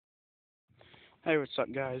Hey, what's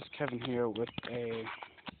up, guys? Kevin here with a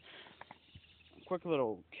quick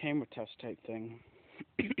little camera test type thing.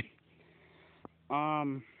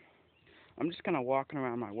 um, I'm just kind of walking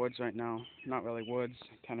around my woods right now. Not really woods,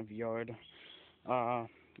 kind of yard. Uh,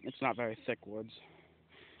 it's not very thick woods.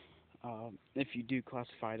 If you do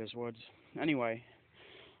classify it as woods. Anyway,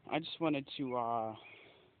 I just wanted to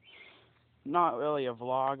not really a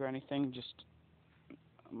vlog or anything. Just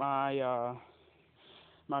my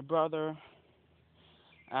my brother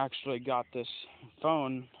actually got this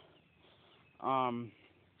phone. Um,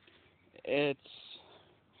 it's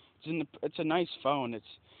it's a nice phone. It's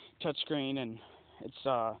touchscreen and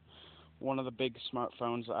it's one of the big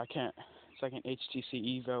smartphones. I can't. It's like an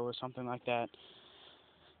HTC Evo or something like that.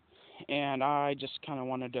 And I just kind of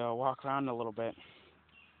wanted to walk around a little bit.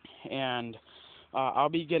 And I'll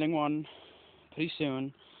be getting one pretty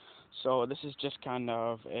soon. So this is just kind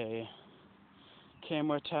of a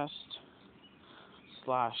camera test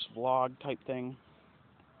slash vlog type thing.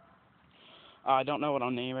 I don't know what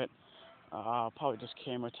I'll name it. Probably just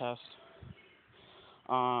camera test.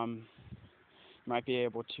 Um, might be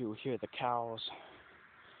able to hear the cows.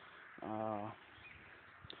 Uh,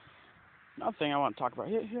 Another thing I want to talk about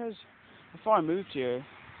here's before I moved here,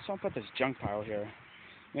 someone put this junk pile here.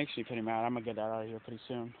 Makes me pretty mad. I'm gonna get that out of here pretty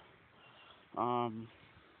soon. Um,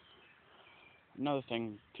 Another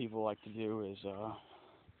thing people like to do is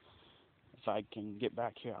if I can get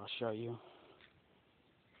back here, I'll show you.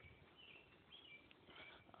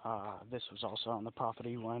 This was also on the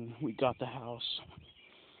property when we got the house.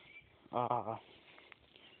 Uh,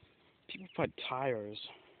 People put tires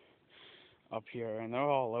up here, and they're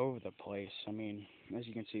all over the place. I mean, as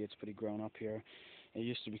you can see, it's pretty grown up here. It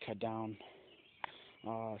used to be cut down.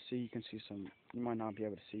 See, you can see some. You might not be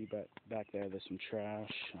able to see, but back there's some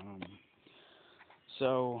trash.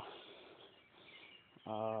 So,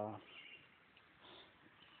 uh,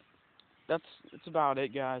 that's about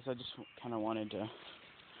it, guys. I just kind of wanted to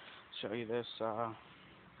show you this.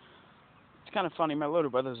 It's kind of funny. My little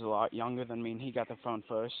brother's a lot younger than me, and he got the phone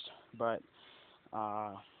first. But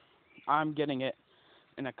uh, I'm getting it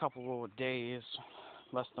in a couple of days,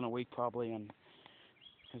 less than a week probably, and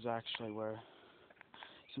is actually where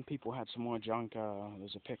some people had some more junk.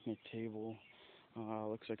 There's a picnic table.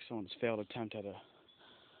 Looks like someone's failed attempt at a,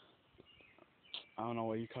 I don't know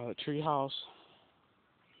what you call it, tree house.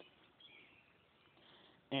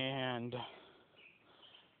 And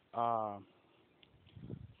I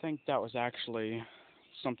think that was actually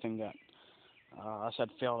something that I said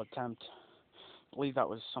failed attempt. I believe that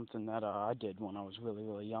was something that I did when I was really,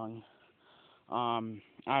 really young. I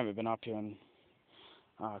haven't been up here in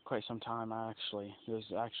quite some time. There's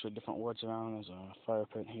actually different woods around. There's a fire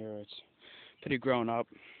pit here. It's pretty grown up.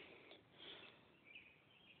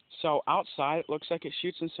 So outside, it looks like it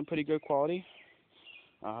shoots in some pretty good quality.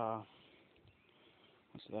 Uh,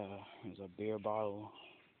 what's that? There's a beer bottle.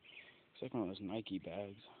 It's like one of those Nike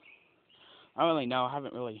bags. I don't really know. I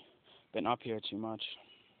haven't really been up here too much.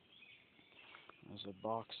 There's a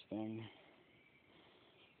box thing.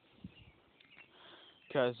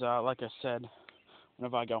 Because, like I said,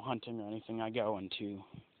 whenever I go hunting or anything, I go into.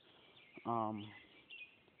 Um,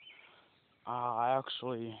 I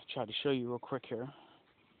actually try to show you real quick here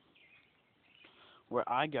where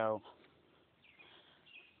I go.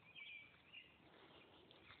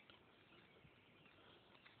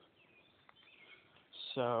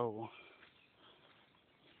 So,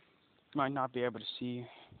 you might not be able to see,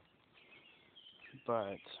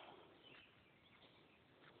 but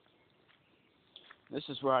this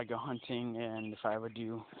is where I go hunting, and if I ever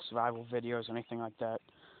do survival videos or anything like that,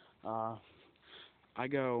 uh, I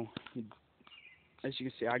go, as you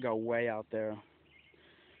can see, I go way out there.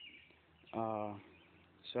 Uh,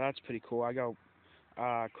 so that's pretty cool. I go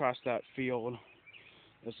across that field.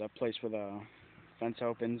 There's a place where the fence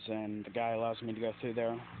opens, and the guy allows me to go through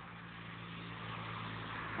there.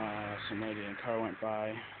 Some lady in a car went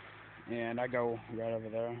by, and I go right over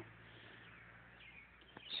there.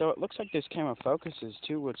 So it looks like this camera focuses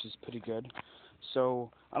too, which is pretty good.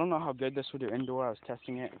 So I don't know how good this would do indoor. I was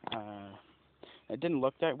testing it. It didn't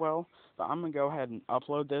look that well, but I'm gonna go ahead and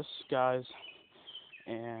upload this, guys.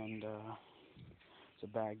 And there's a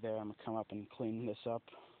bag there. I'm gonna come up and clean this up.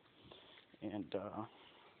 And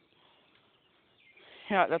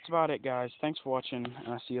yeah, that's about it, guys. Thanks for watching, and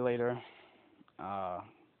I'll see you later. Uh,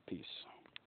 Peace.